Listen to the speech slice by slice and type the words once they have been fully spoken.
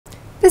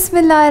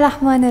Bismillah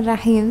ar-Rahman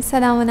ar-Rahim.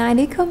 Salāmun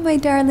ʿalaykum, my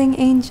darling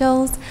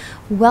angels.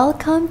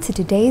 Welcome to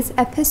today's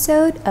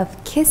episode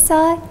of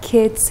Kisa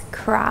Kids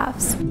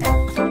Crafts.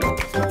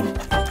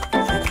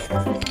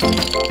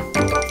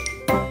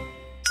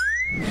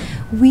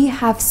 We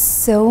have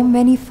so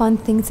many fun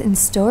things in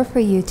store for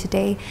you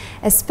today,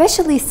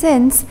 especially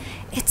since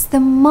it's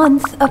the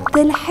month of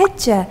Dhul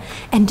Ḥijjah.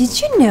 And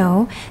did you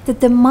know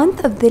that the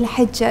month of Dhul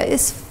Ḥijjah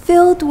is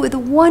filled with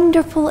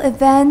wonderful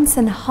events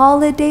and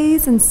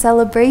holidays and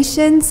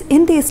celebrations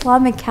in the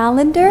Islamic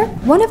calendar?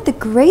 One of the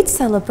great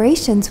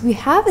celebrations we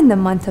have in the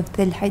month of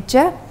Dhul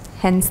Ḥijjah,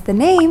 hence the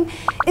name,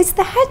 is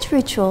the Ḥajj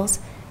rituals.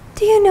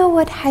 Do you know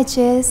what Ḥajj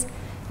is?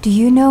 Do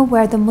you know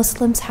where the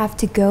Muslims have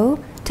to go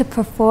to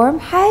perform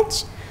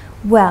Ḥajj?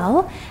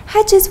 Well,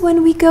 Ḥajj is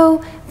when we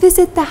go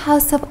visit the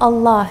house of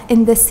Allah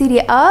in the city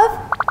of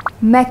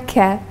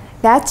Mecca.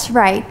 That's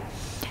right.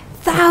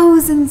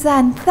 Thousands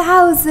and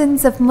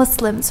thousands of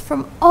Muslims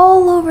from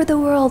all over the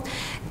world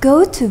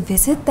go to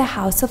visit the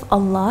house of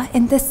Allah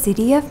in the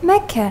city of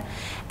Mecca.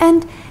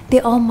 And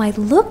they all might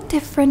look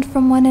different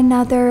from one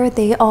another.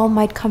 They all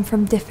might come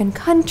from different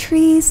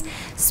countries,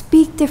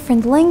 speak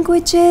different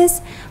languages,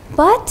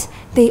 but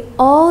they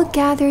all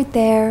gathered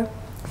there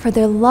for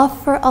their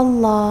love for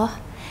Allah.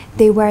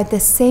 They wear the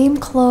same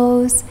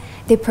clothes,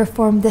 they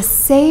perform the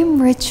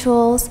same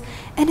rituals,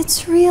 and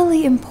it's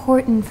really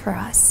important for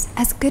us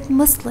as good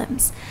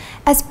Muslims,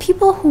 as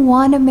people who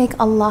want to make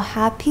Allah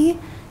happy,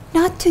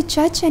 not to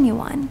judge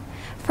anyone,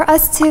 for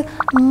us to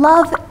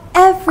love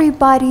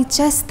everybody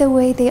just the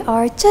way they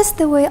are, just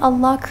the way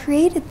Allah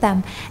created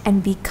them,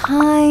 and be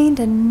kind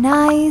and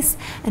nice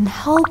and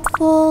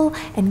helpful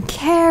and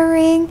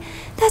caring.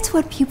 That's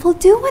what people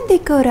do when they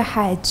go to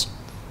Hajj.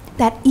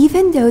 That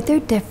even though they're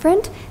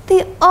different,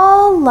 they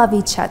all love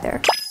each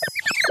other.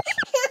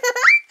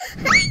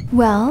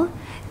 Well,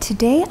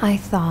 today I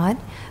thought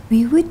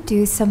we would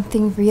do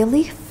something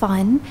really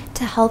fun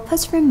to help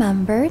us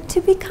remember to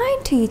be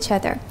kind to each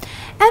other.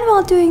 And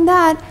while doing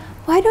that,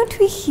 why don't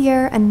we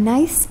hear a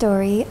nice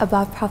story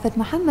about Prophet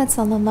Muhammad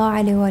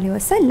sallallahu alaihi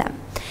wasallam?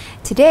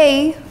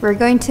 Today, we're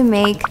going to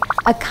make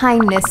a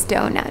kindness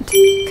donut.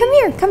 Come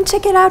here, come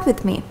check it out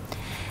with me.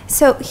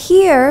 So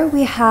here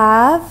we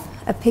have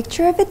a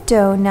picture of a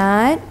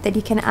donut that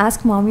you can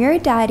ask mommy or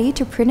daddy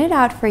to print it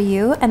out for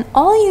you, and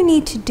all you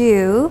need to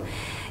do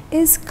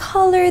is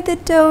color the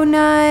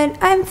donut.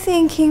 I'm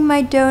thinking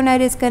my donut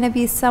is going to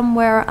be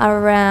somewhere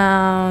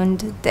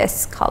around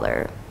this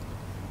color.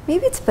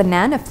 Maybe it's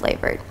banana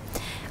flavored.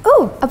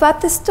 Oh,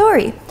 about the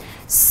story.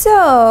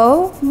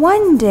 So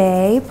one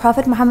day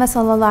Prophet Muhammad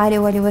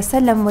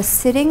ﷺ was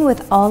sitting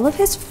with all of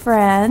his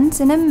friends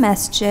in a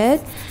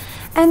masjid,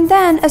 and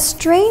then a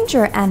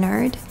stranger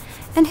entered,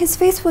 and his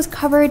face was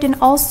covered in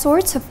all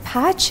sorts of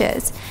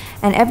patches,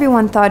 and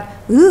everyone thought,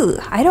 ooh,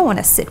 I don't want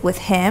to sit with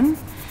him.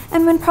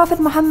 And when Prophet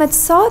Muhammad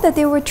saw that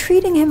they were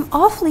treating him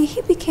awfully,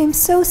 he became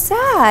so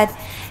sad,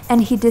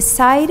 and he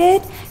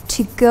decided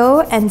to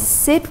go and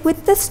sit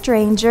with the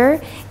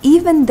stranger,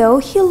 even though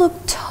he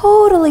looked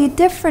totally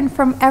different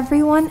from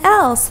everyone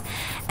else.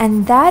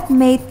 And that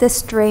made the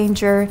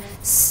stranger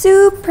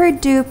super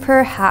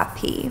duper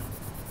happy.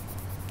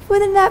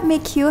 Wouldn't that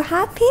make you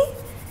happy?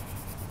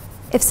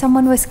 If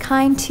someone was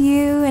kind to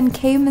you and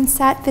came and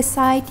sat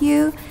beside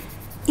you,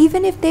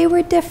 even if they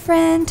were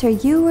different or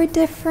you were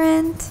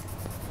different,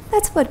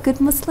 that's what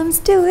good Muslims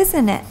do,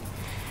 isn't it?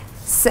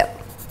 So,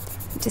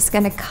 I'm just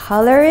gonna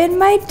color in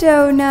my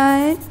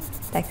donut.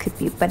 That could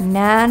be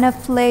banana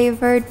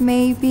flavored,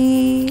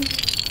 maybe.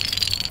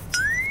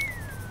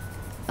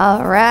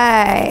 All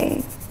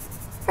right,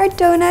 our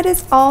donut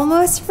is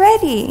almost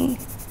ready.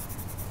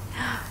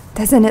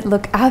 Doesn't it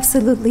look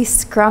absolutely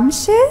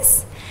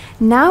scrumptious?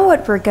 Now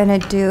what we're gonna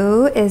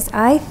do is,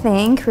 I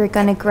think we're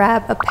gonna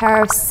grab a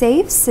pair of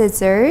safe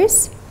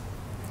scissors.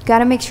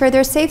 Gotta make sure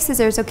they're safe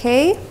scissors,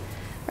 okay?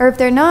 Or if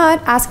they're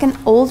not, ask an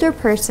older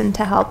person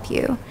to help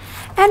you.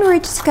 And we're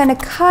just gonna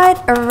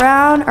cut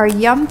around our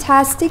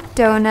yum-tastic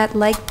donut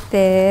like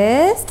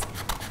this.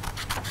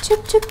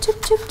 Chip, chip,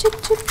 chip, chip,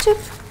 chip, chip, chip.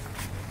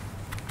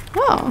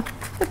 Oh,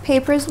 the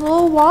paper is a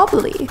little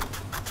wobbly.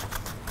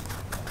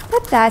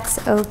 But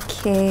that's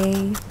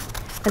okay.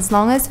 As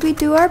long as we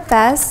do our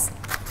best,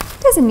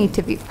 doesn't need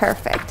to be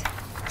perfect,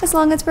 as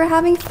long as we're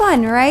having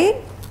fun, right?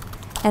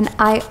 And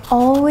I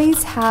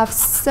always have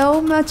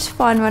so much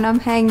fun when I'm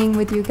hanging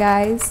with you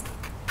guys.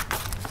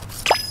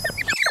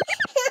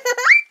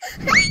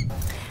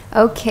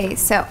 Okay,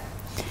 so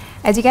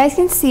as you guys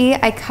can see,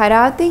 I cut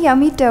out the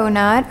yummy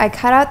donut. I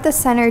cut out the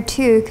center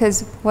too,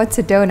 because what's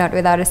a donut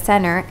without a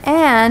center?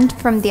 And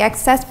from the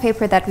excess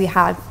paper that we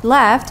had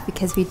left,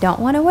 because we don't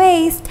want to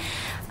waste,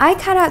 I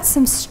cut out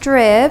some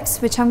strips,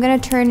 which I'm going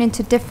to turn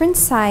into different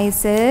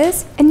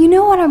sizes. And you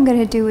know what I'm going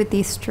to do with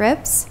these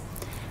strips?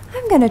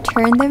 I'm going to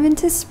turn them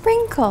into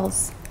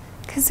sprinkles.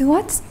 Because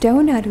what's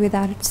donut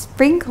without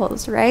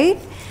sprinkles, right?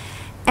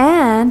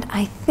 And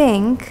I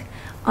think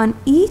on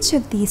each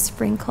of these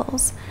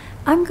sprinkles,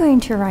 I'm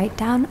going to write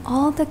down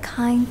all the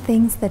kind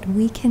things that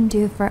we can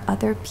do for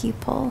other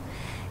people.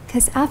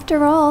 Because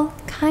after all,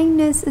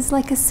 kindness is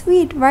like a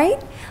sweet,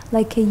 right?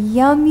 Like a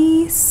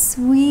yummy,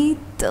 sweet,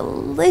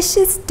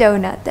 delicious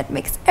donut that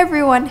makes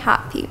everyone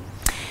happy.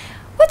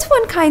 What's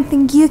one kind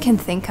thing you can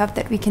think of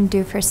that we can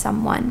do for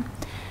someone?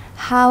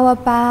 How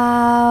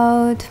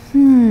about,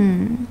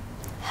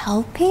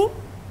 helping?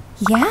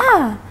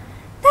 Yeah,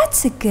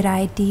 that's a good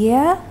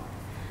idea.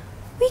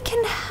 We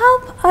can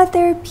help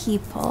other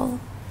people,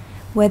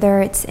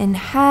 whether it's in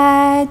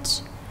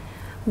Ḥajj,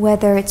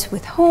 whether it's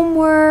with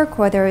homework,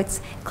 whether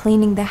it's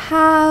cleaning the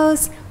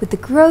house, with the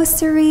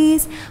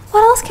groceries.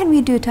 What else can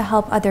we do to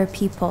help other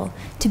people,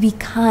 to be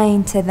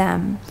kind to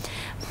them?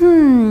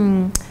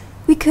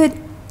 We could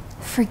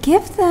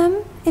forgive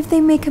them if they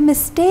make a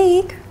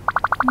mistake,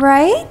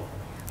 right?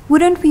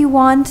 Wouldn't we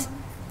want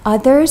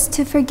others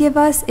to forgive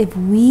us if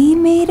we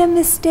made a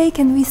mistake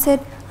and we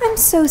said, I'm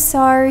so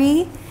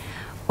sorry?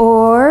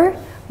 Or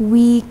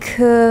we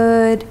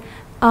could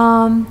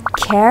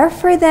care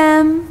for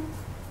them.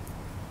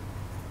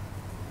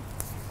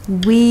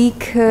 We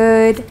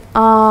could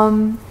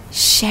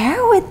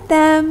share with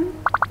them.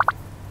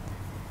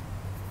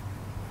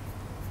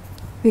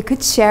 We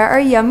could share our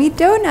yummy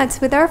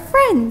donuts with our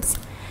friends.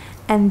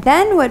 And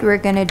then what we're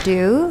gonna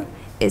do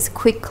is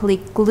quickly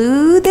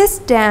glue this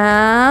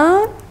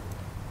down.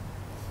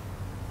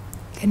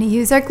 Gonna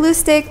use our glue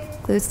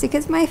stick. Glue stick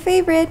is my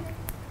favorite.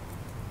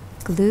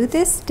 Glue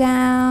this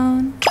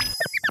down.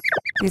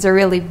 These are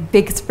really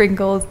big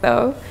sprinkles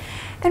though.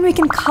 And we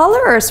can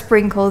color our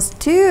sprinkles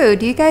too.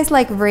 Do you guys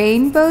like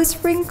rainbow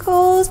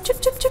sprinkles?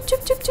 Chip, chip, chip,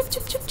 chip, chip, chip,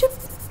 chip, chip, chip.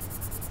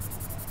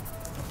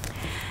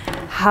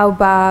 How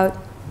about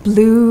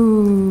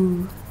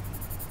blue?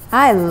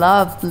 I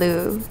love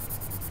blue.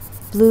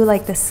 Blue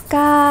like the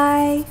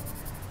sky.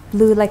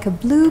 Blue like a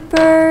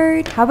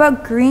bluebird. How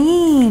about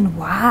green?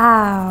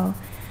 Wow.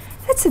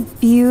 That's a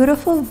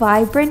beautiful,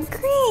 vibrant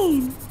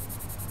green.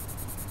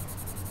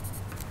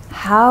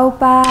 How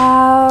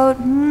about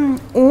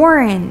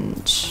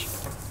orange?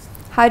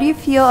 How do you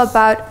feel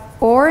about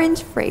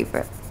orange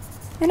flavor?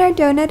 And our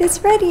donut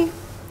is ready.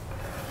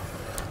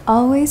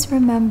 Always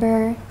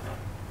remember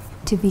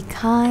to be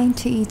kind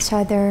to each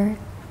other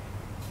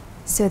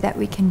so that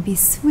we can be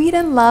sweet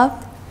and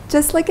loved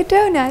just like a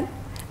donut.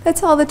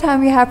 That's all the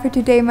time we have for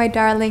today, my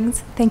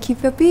darlings. Thank you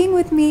for being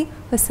with me.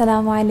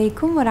 Wassalamu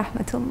alaikum wa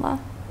rahmatullah.